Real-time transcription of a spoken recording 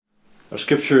Our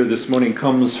scripture this morning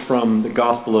comes from the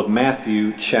Gospel of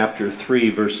Matthew, chapter 3,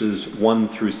 verses 1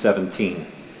 through 17.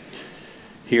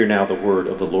 Hear now the word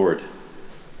of the Lord.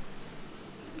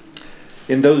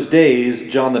 In those days,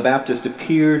 John the Baptist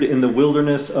appeared in the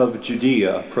wilderness of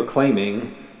Judea,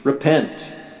 proclaiming, "Repent,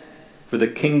 for the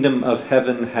kingdom of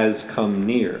heaven has come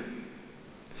near."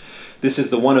 This is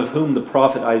the one of whom the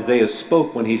prophet Isaiah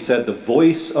spoke when he said, "The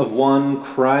voice of one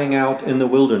crying out in the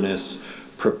wilderness,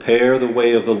 prepare the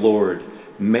way of the Lord,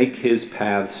 make his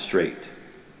paths straight."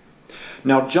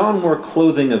 Now John wore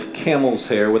clothing of camel's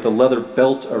hair with a leather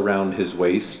belt around his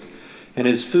waist, and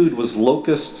his food was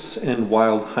locusts and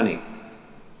wild honey.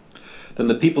 Then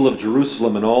the people of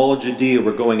Jerusalem and all Judea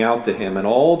were going out to him, and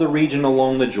all the region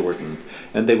along the Jordan,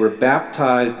 and they were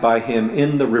baptized by him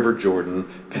in the river Jordan,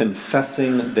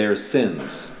 confessing their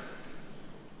sins.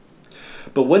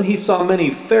 But when he saw many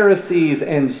Pharisees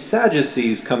and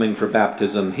Sadducees coming for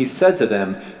baptism, he said to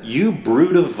them, "You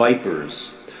brood of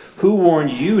vipers, who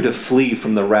warned you to flee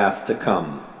from the wrath to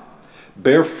come?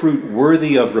 Bear fruit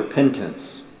worthy of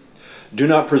repentance. Do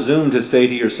not presume to say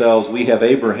to yourselves, 'We have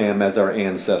Abraham as our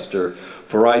ancestor,'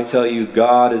 for I tell you,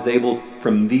 God is able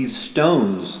from these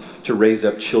stones to raise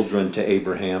up children to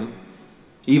Abraham.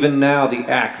 Even now the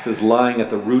axe is lying at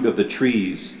the root of the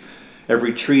trees.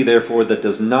 Every tree, therefore, that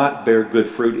does not bear good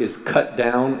fruit is cut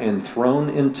down and thrown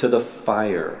into the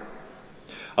fire.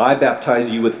 I baptize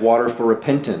you with water for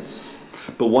repentance,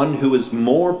 but one who is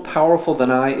more powerful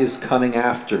than I is coming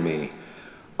after me.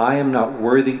 I am not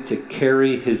worthy to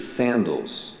carry his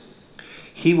sandals.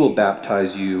 He will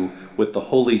baptize you with the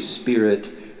Holy Spirit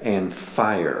and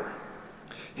fire.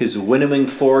 His winnowing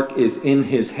fork is in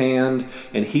his hand,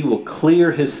 and he will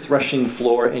clear his threshing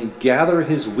floor and gather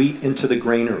his wheat into the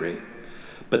granary.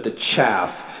 But the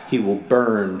chaff he will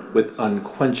burn with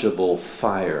unquenchable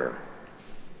fire."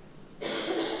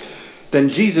 Then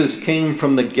Jesus came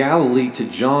from the Galilee to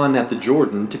John at the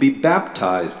Jordan to be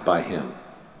baptized by him.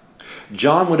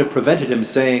 John would have prevented him,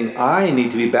 saying, "I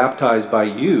need to be baptized by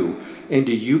you, and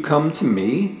do you come to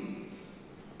me?"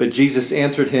 But Jesus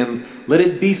answered him, "Let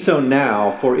it be so now,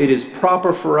 for it is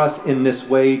proper for us in this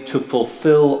way to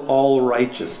fulfill all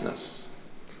righteousness."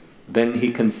 Then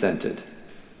he consented.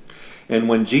 And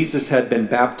when Jesus had been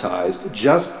baptized,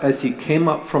 just as he came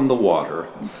up from the water,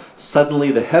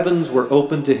 suddenly the heavens were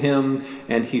opened to him,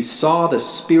 and he saw the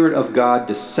Spirit of God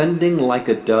descending like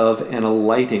a dove and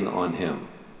alighting on him.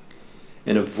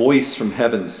 And a voice from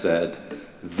heaven said,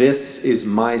 "This is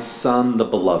my Son, the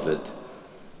Beloved,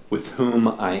 with whom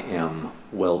I am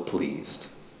well pleased."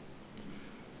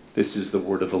 This is the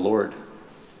word of the Lord.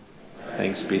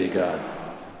 Thanks be to God.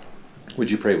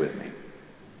 Would you pray with me?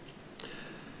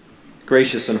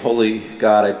 Gracious and holy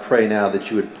God, I pray now that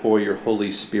you would pour your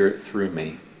Holy Spirit through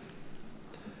me,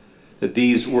 that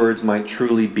these words might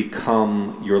truly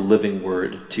become your living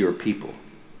word to your people.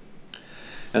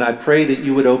 And I pray that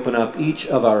you would open up each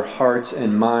of our hearts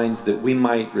and minds that we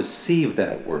might receive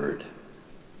that word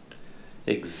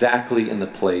exactly in the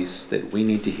place that we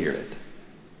need to hear it.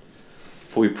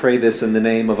 For we pray this in the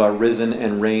name of our risen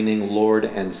and reigning Lord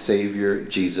and Savior,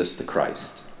 Jesus the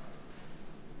Christ.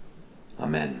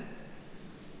 Amen.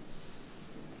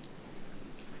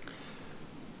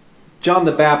 John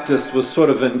the Baptist was sort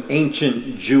of an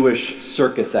ancient Jewish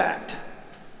circus act.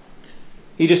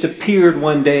 He just appeared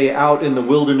one day out in the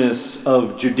wilderness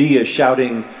of Judea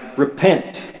shouting,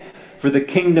 "Repent, for the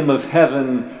kingdom of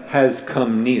heaven has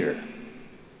come near."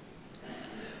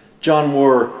 John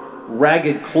wore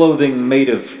ragged clothing made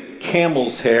of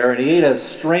camel's hair, and he ate a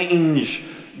strange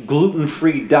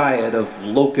gluten-free diet of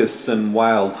locusts and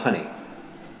wild honey.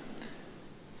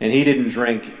 And he didn't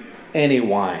drink any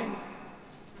wine.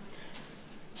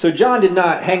 So John did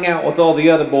not hang out with all the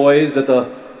other boys at the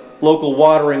local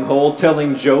watering hole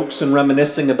telling jokes and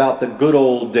reminiscing about the good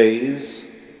old days.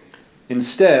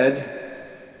 Instead,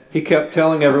 he kept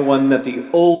telling everyone that the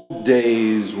old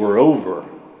days were over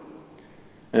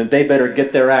and that they better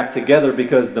get their act together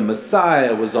because the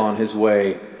Messiah was on his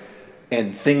way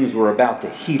and things were about to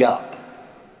heat up.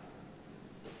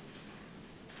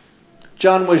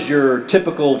 John was your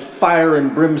typical fire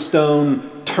and brimstone,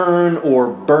 turn or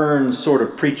burn sort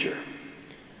of preacher.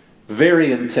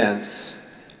 Very intense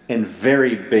and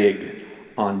very big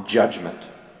on judgment.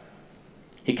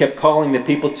 He kept calling the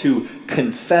people to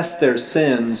confess their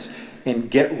sins and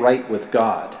get right with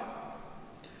God.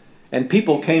 And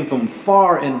people came from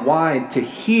far and wide to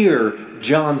hear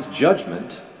John's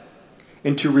judgment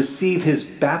and to receive his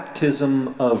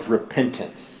baptism of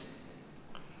repentance.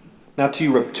 Now,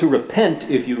 to repent,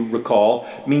 if you recall,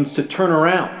 means to turn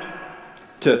around,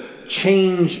 to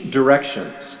change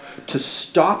directions, to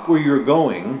stop where you're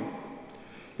going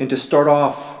and to start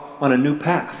off on a new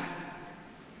path.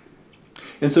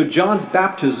 And so John's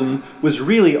baptism was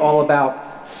really all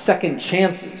about second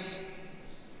chances.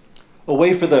 A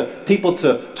way for the people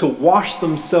to wash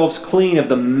themselves clean of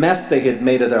the mess they had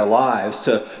made of their lives,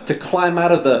 to climb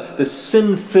out of the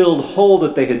sin-filled hole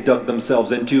that they had dug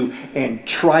themselves into and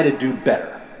try to do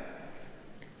better.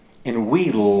 And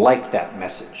we like that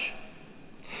message.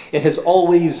 It has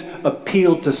always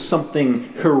appealed to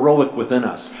something heroic within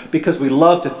us, because we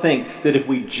love to think that if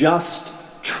we just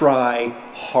try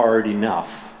hard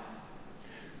enough,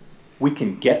 we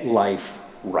can get life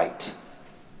right.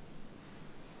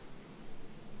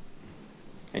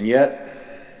 And yet,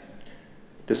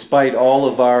 despite all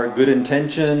of our good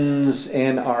intentions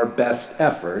and our best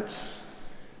efforts,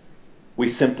 we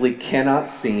simply cannot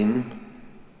seem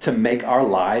to make our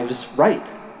lives right.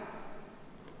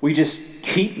 We just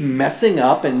keep messing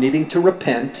up and needing to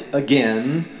repent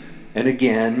again and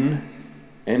again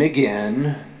and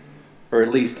again, or at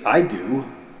least I do.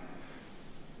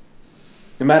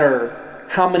 No matter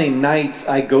how many nights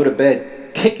I go to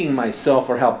bed kicking myself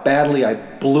for how badly I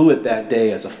blew it that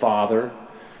day as a father,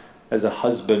 as a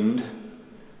husband,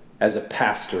 as a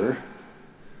pastor,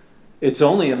 it's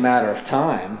only a matter of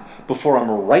time before I'm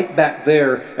right back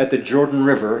there at the Jordan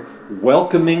River,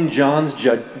 welcoming John's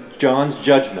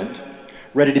judgment,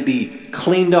 ready to be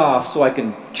cleaned off so I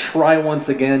can try once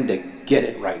again to get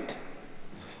it right.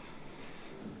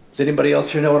 Does anybody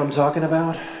else here know what I'm talking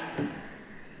about?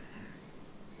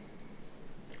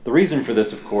 The reason for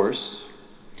this, of course,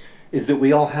 is that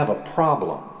we all have a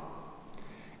problem,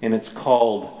 and it's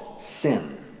called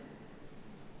sin.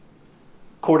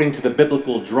 According to the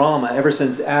biblical drama, ever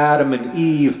since Adam and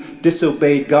Eve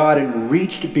disobeyed God and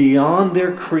reached beyond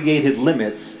their created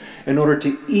limits in order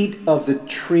to eat of the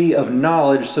tree of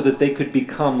knowledge so that they could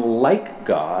become like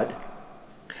God,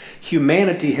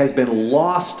 humanity has been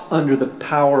lost under the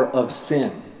power of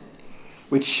sin,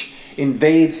 which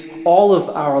invades all of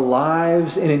our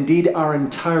lives and indeed our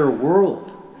entire world.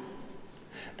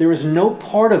 There is no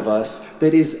part of us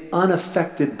that is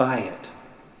unaffected by it.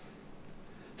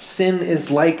 Sin is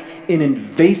like an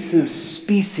invasive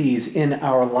species in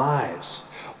our lives.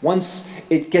 Once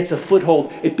it gets a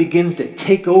foothold, it begins to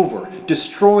take over,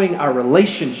 destroying our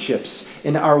relationships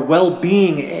and our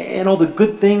well-being and all the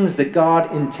good things that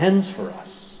God intends for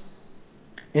us.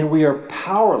 And we are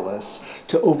powerless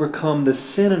to overcome the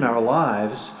sin in our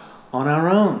lives on our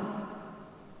own.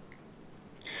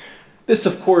 This,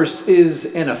 of course,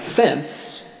 is an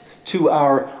offense to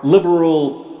our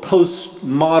liberal,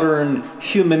 postmodern,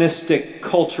 humanistic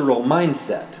cultural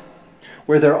mindset,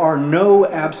 where there are no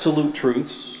absolute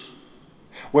truths,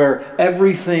 where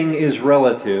everything is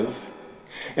relative,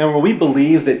 and where we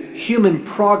believe that human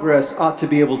progress ought to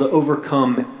be able to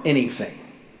overcome anything.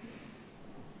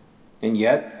 And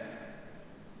yet,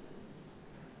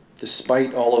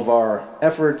 despite all of our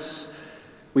efforts,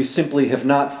 we simply have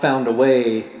not found a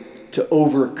way to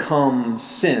overcome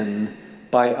sin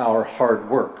by our hard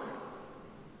work.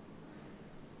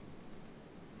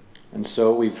 And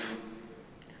so we've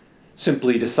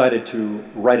simply decided to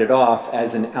write it off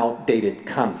as an outdated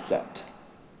concept.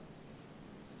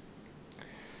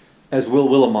 As Will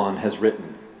Willimon has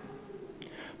written,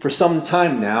 for some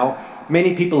time now,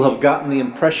 many people have gotten the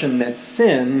impression that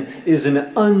sin is an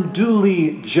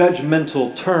unduly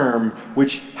judgmental term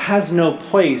which has no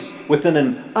place within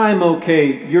an I'm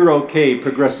okay, you're okay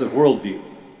progressive worldview.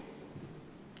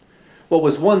 What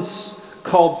was once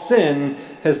called sin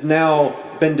has now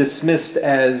been dismissed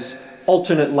as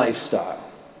alternate lifestyle,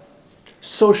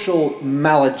 social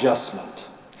maladjustment,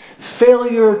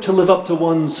 failure to live up to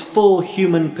one's full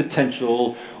human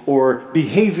potential, or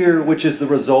behavior which is the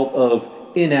result of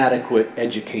inadequate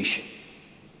education.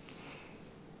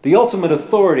 The ultimate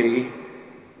authority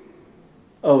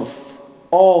of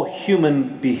all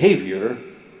human behavior,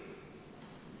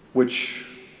 which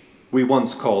we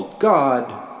once called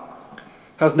God,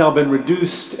 has now been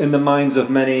reduced in the minds of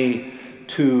many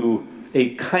to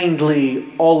a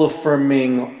kindly,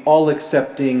 all-affirming,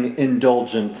 all-accepting,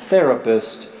 indulgent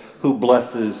therapist who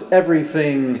blesses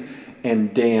everything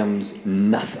and damns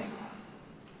nothing.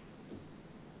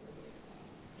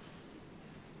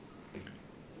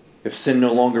 If sin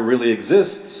no longer really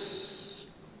exists,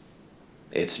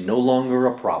 it's no longer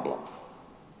a problem.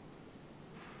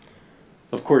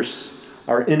 Of course,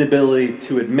 our inability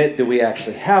to admit that we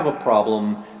actually have a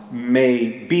problem may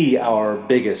be our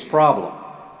biggest problem.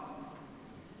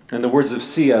 In the words of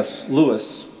C.S.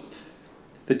 Lewis,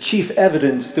 the chief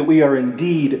evidence that we are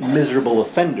indeed miserable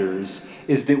offenders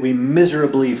is that we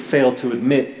miserably fail to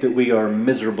admit that we are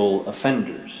miserable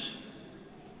offenders.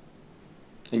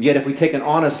 And yet if we take an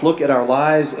honest look at our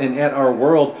lives and at our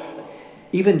world,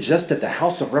 even just at the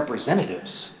House of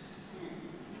Representatives,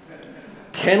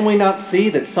 can we not see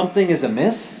that something is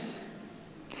amiss?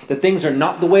 That things are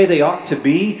not the way they ought to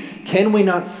be? Can we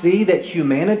not see that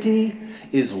humanity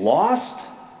is lost?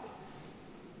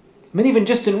 I mean, even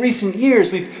just in recent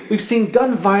years, we've seen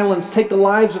gun violence take the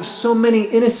lives of so many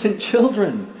innocent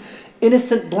children,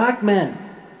 innocent black men,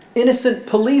 innocent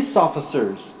police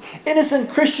officers, innocent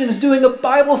Christians doing a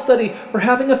Bible study or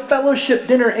having a fellowship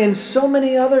dinner, and so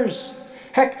many others.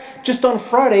 Heck, just on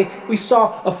Friday, we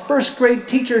saw a first grade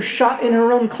teacher shot in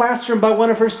her own classroom by one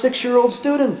of her 6-year-old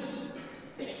students.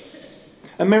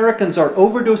 Americans are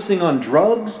overdosing on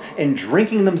drugs and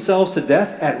drinking themselves to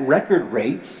death at record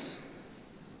rates.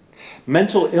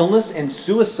 Mental illness and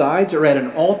suicides are at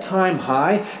an all-time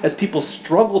high as people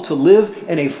struggle to live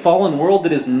in a fallen world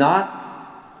that is not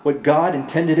what God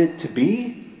intended it to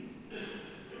be.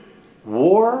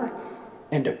 War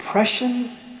and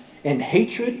oppression and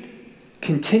hatred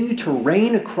continue to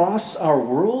reign across our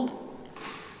world.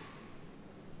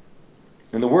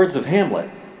 In the words of Hamlet,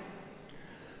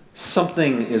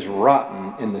 something is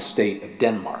rotten in the state of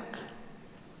Denmark.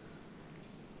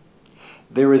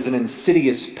 There is an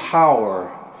insidious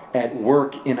power at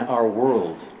work in our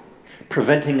world,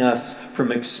 preventing us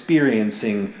from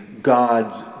experiencing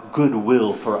God's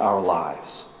goodwill for our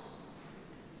lives.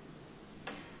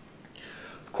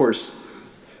 Of course,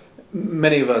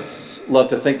 many of us love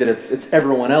to think that it's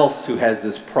everyone else who has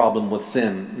this problem with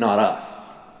sin, not us.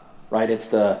 Right? It's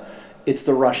the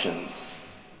Russians,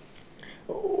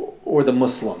 or the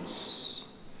Muslims,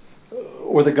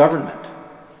 or the government,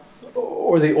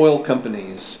 or the oil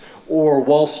companies, or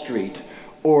Wall Street,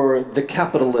 or the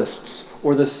capitalists,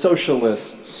 or the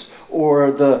socialists,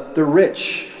 or the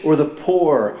rich, or the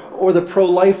poor, or the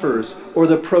pro-lifers, or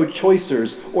the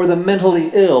pro-choicers, or the mentally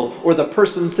ill, or the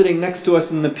person sitting next to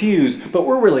us in the pews, but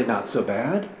we're really not so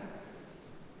bad.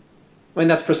 I mean,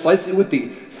 that's precisely what the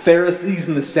Pharisees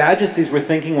and the Sadducees were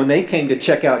thinking when they came to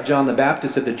check out John the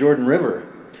Baptist at the Jordan River.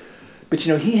 But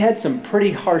he had some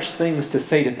pretty harsh things to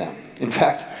say to them. In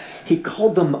fact, he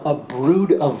called them a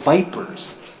brood of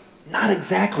vipers. Not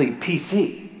exactly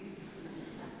PC.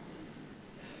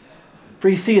 For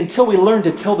you see, until we learn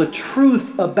to tell the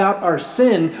truth about our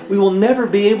sin, we will never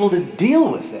be able to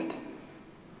deal with it.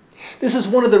 This is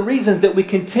one of the reasons that we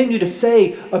continue to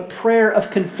say a prayer of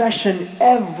confession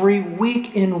every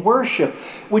week in worship,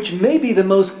 which may be the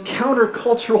most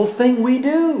countercultural thing we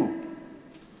do.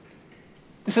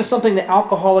 This is something that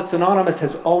Alcoholics Anonymous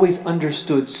has always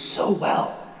understood so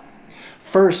well.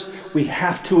 First, we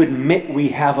have to admit we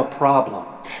have a problem,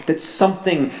 that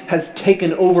something has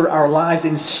taken over our lives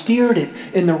and steered it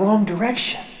in the wrong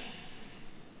direction.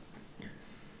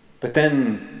 But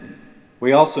then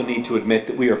we also need to admit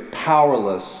that we are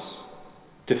powerless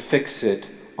to fix it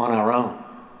on our own,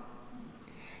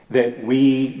 that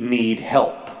we need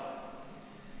help,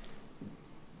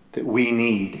 that we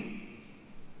need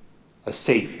a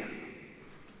Savior.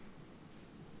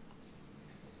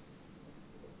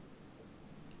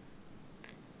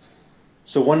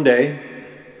 So one day,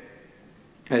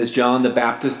 as John the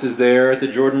Baptist is there at the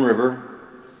Jordan River,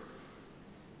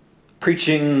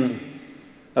 preaching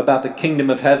about the kingdom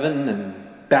of heaven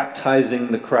and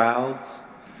baptizing the crowds,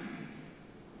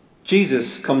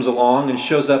 Jesus comes along and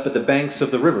shows up at the banks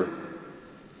of the river.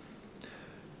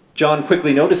 John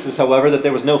quickly notices, however, that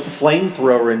there was no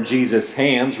flamethrower in Jesus'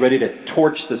 hands ready to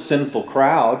torch the sinful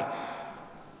crowd.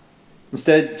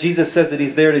 Instead, Jesus says that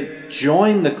he's there to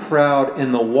join the crowd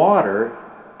in the water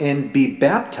and be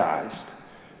baptized,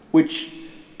 which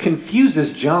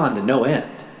confuses John to no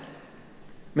end.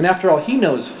 I mean, after all, he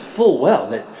knows full well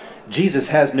that Jesus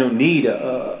has no need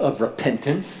of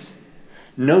repentance,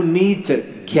 no need to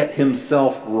get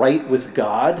himself right with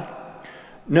God,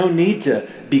 no need to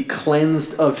be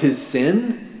cleansed of his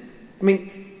sin. I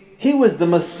mean, he was the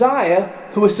Messiah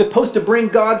who was supposed to bring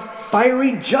God's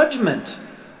fiery judgment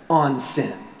on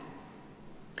sin.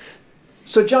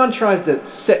 So John tries to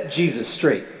set Jesus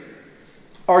straight,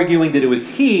 arguing that it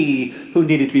was he who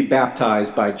needed to be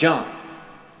baptized by John.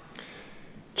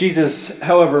 Jesus,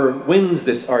 however, wins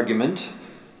this argument,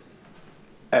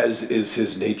 as is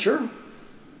his nature.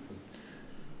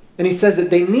 And he says that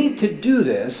they need to do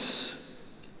this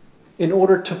in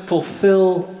order to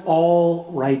fulfill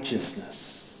all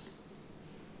righteousness,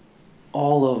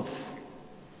 all of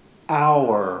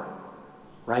our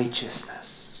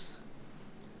righteousness.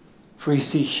 For you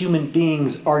see, human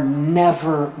beings are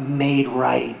never made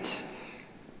right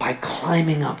by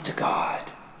climbing up to God,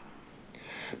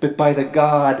 but by the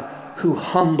God who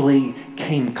humbly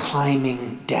came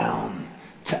climbing down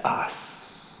to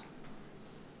us.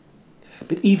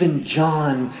 But even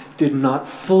John did not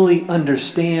fully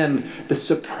understand the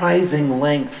surprising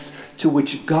lengths to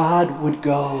which God would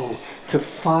go to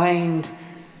find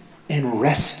and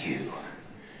rescue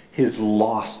his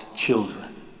lost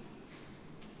children.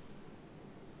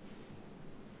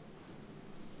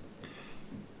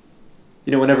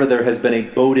 You know, whenever there has been a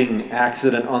boating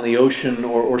accident on the ocean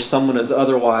or someone is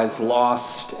otherwise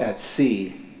lost at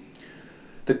sea,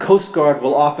 the Coast Guard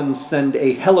will often send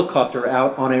a helicopter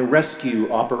out on a rescue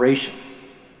operation.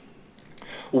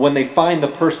 When they find the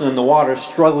person in the water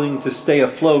struggling to stay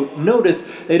afloat, notice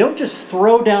they don't just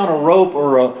throw down a rope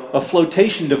or a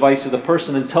flotation device to the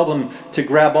person and tell them to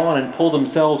grab on and pull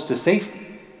themselves to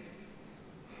safety.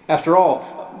 After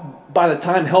all, by the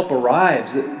time help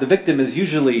arrives, the victim is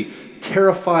usually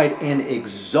terrified and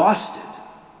exhausted,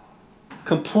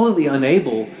 completely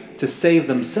unable to save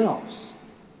themselves.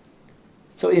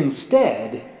 So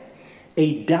instead,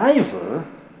 a diver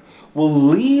will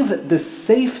leave the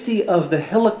safety of the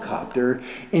helicopter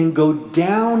and go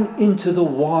down into the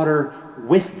water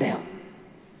with them.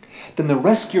 Then the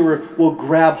rescuer will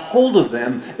grab hold of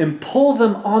them and pull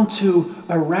them onto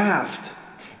a raft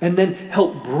and then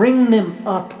help bring them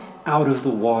up out of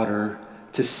the water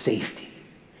to safety.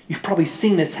 You've probably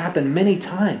seen this happen many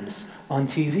times on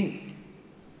TV.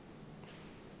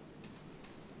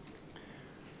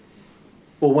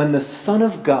 Well, when the Son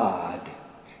of God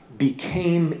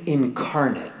became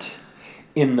incarnate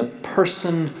in the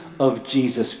person of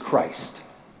Jesus Christ,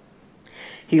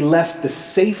 he left the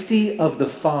safety of the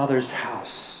Father's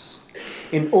house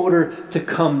in order to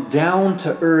come down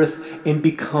to earth and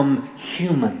become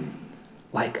human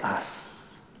like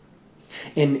us.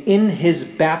 And in his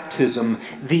baptism,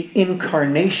 the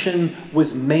incarnation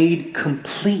was made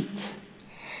complete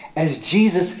as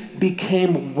Jesus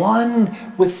became one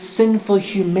with sinful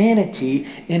humanity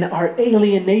in our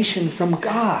alienation from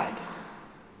God.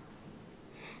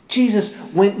 Jesus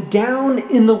went down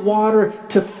in the water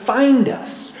to find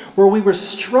us where we were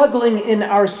struggling in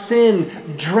our sin,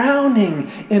 drowning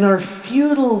in our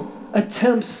futile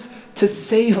attempts to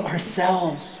save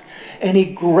ourselves. And he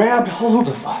grabbed hold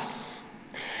of us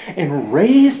and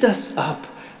raised us up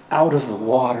out of the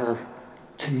water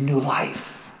to new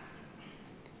life.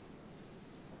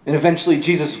 And eventually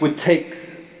Jesus would take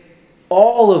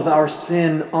all of our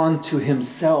sin onto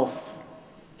himself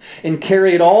and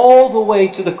carry it all the way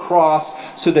to the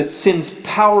cross so that sin's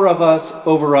power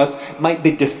over us might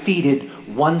be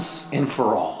defeated once and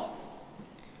for all,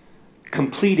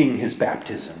 completing his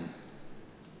baptism,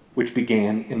 which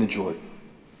began in the Jordan.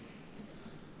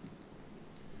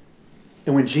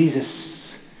 And when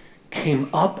Jesus came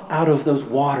up out of those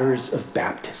waters of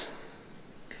baptism,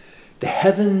 the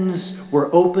heavens were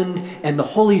opened and the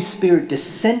Holy Spirit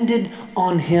descended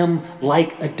on him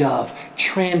like a dove,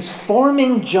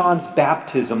 transforming John's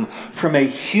baptism from a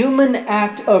human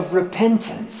act of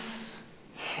repentance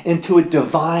into a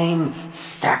divine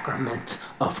sacrament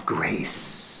of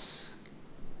grace.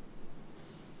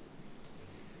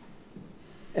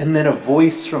 And then a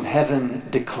voice from heaven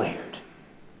declared,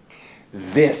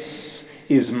 "This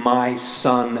is my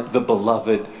Son, the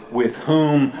beloved, with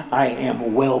whom I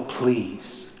am well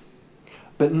pleased."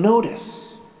 But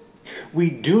notice, we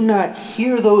do not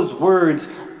hear those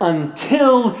words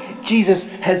until Jesus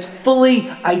has fully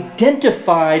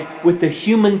identified with the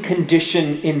human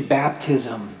condition in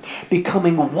baptism,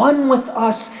 becoming one with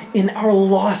us in our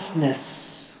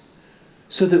lostness,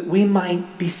 so that we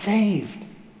might be saved.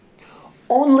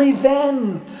 Only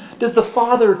then does the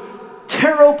Father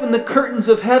tear open the curtains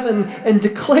of heaven and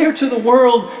declare to the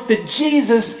world that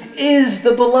Jesus is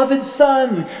the beloved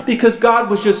Son, because God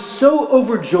was just so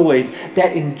overjoyed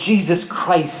that in Jesus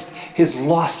Christ his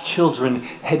lost children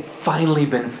had finally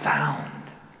been found.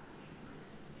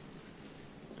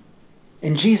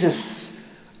 And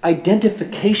Jesus'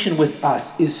 identification with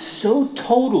us is so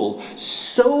total,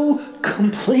 so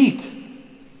complete,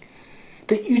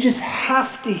 that you just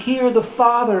have to hear the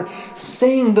Father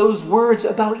saying those words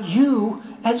about you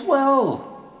as well.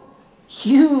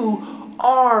 You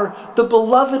are the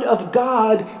beloved of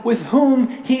God with whom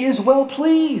he is well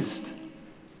pleased.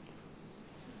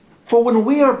 For when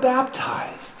we are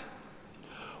baptized,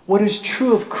 what is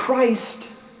true of Christ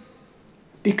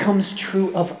becomes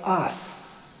true of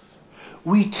us.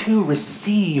 We too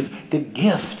receive the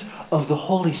gift of the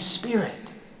Holy Spirit.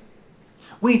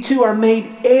 We too are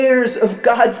made heirs of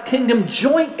God's kingdom,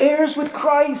 joint heirs with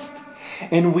Christ.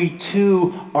 And we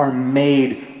too are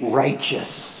made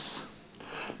righteous.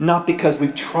 Not because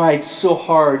we've tried so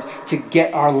hard to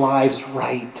get our lives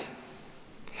right,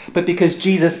 but because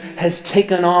Jesus has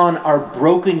taken on our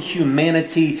broken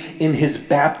humanity in his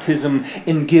baptism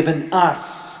and given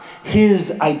us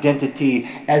his identity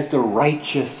as the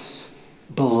righteous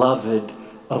beloved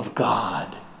of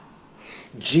God.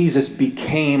 Jesus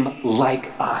became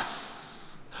like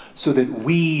us so that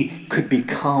we could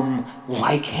become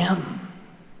like him.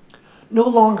 No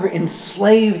longer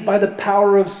enslaved by the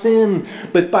power of sin,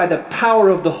 but by the power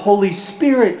of the Holy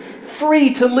Spirit,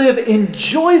 free to live in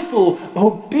joyful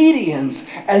obedience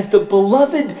as the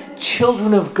beloved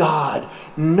children of God,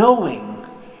 knowing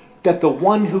that the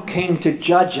one who came to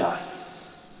judge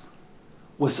us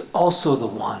was also the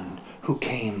one who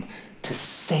came to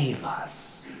save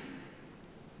us.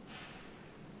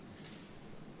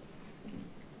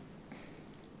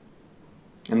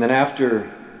 And then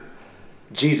after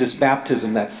Jesus'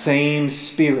 baptism, that same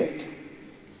Spirit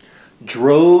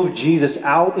drove Jesus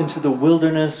out into the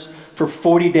wilderness for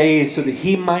 40 days so that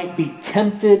he might be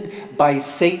tempted by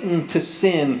Satan to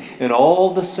sin in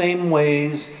all the same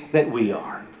ways that we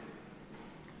are.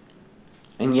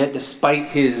 And yet, despite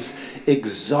his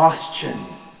exhaustion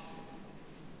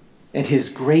and his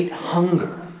great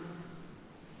hunger,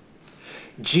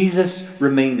 Jesus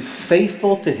remained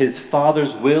faithful to his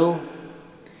Father's will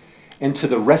and to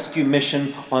the rescue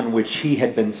mission on which he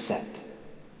had been sent.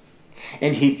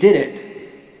 And he did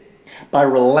it by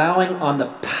relying on the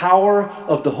power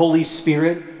of the Holy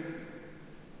Spirit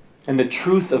and the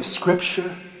truth of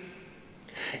Scripture,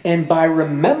 and by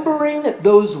remembering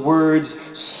those words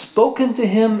spoken to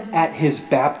him at his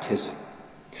baptism,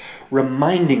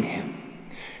 reminding him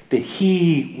that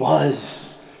he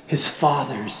was his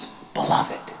Father's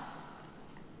beloved.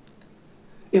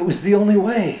 It was the only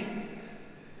way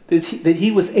that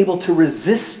he was able to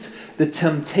resist the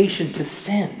temptation to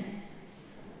sin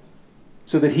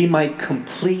so that he might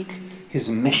complete his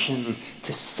mission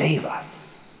to save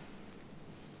us.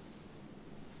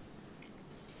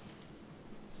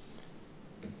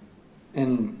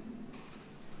 And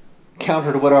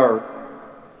counter to what our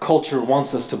culture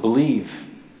wants us to believe,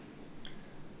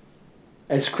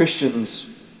 as Christians,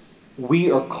 we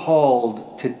are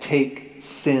called to take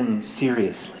sin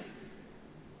seriously.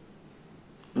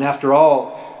 And after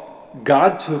all,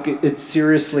 God took it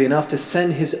seriously enough to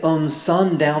send his own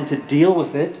Son down to deal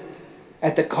with it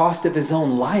at the cost of his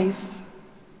own life.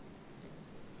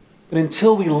 But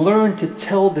until we learn to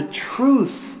tell the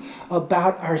truth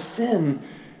about our sin,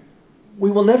 we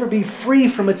will never be free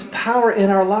from its power in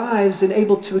our lives and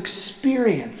able to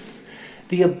experience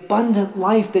the abundant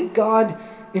life that God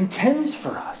intends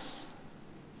for us.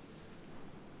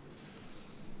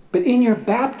 But in your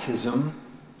baptism,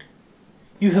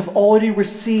 you have already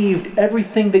received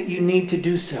everything that you need to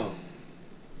do so.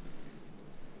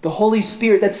 The Holy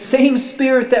Spirit, that same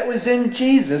Spirit that was in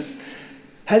Jesus,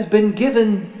 has been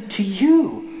given to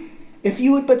you if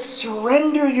you would but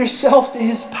surrender yourself to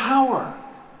his power.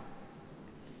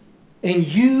 And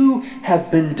you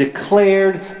have been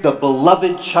declared the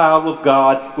beloved child of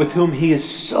God with whom he is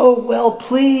so well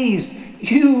pleased.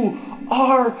 You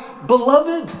are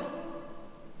beloved.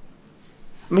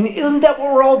 I mean, isn't that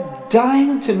what we're all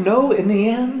dying to know in the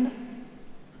end?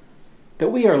 That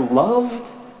we are loved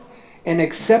and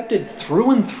accepted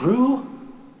through and through,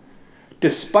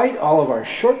 despite all of our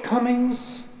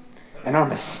shortcomings and our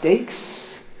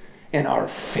mistakes and our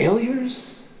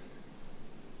failures?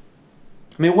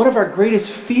 I mean, one of our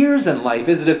greatest fears in life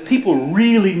is that if people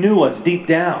really knew us deep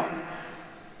down,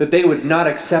 that they would not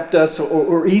accept us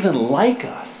or even like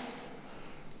us.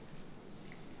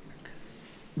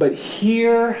 But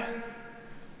hear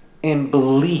and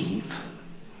believe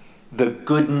the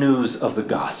good news of the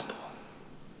gospel.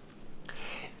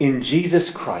 In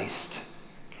Jesus Christ,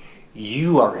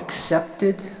 you are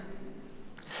accepted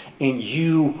and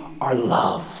you are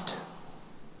loved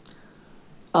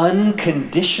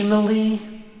unconditionally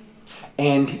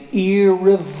and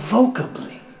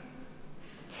irrevocably.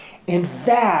 And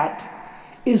that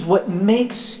is what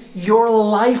makes your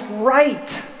life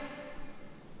right.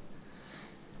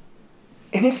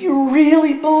 And if you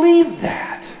really believe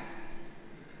that,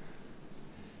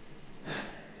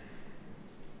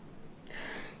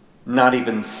 not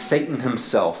even Satan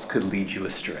himself could lead you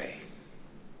astray.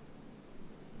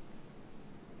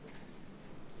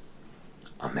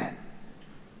 Amen.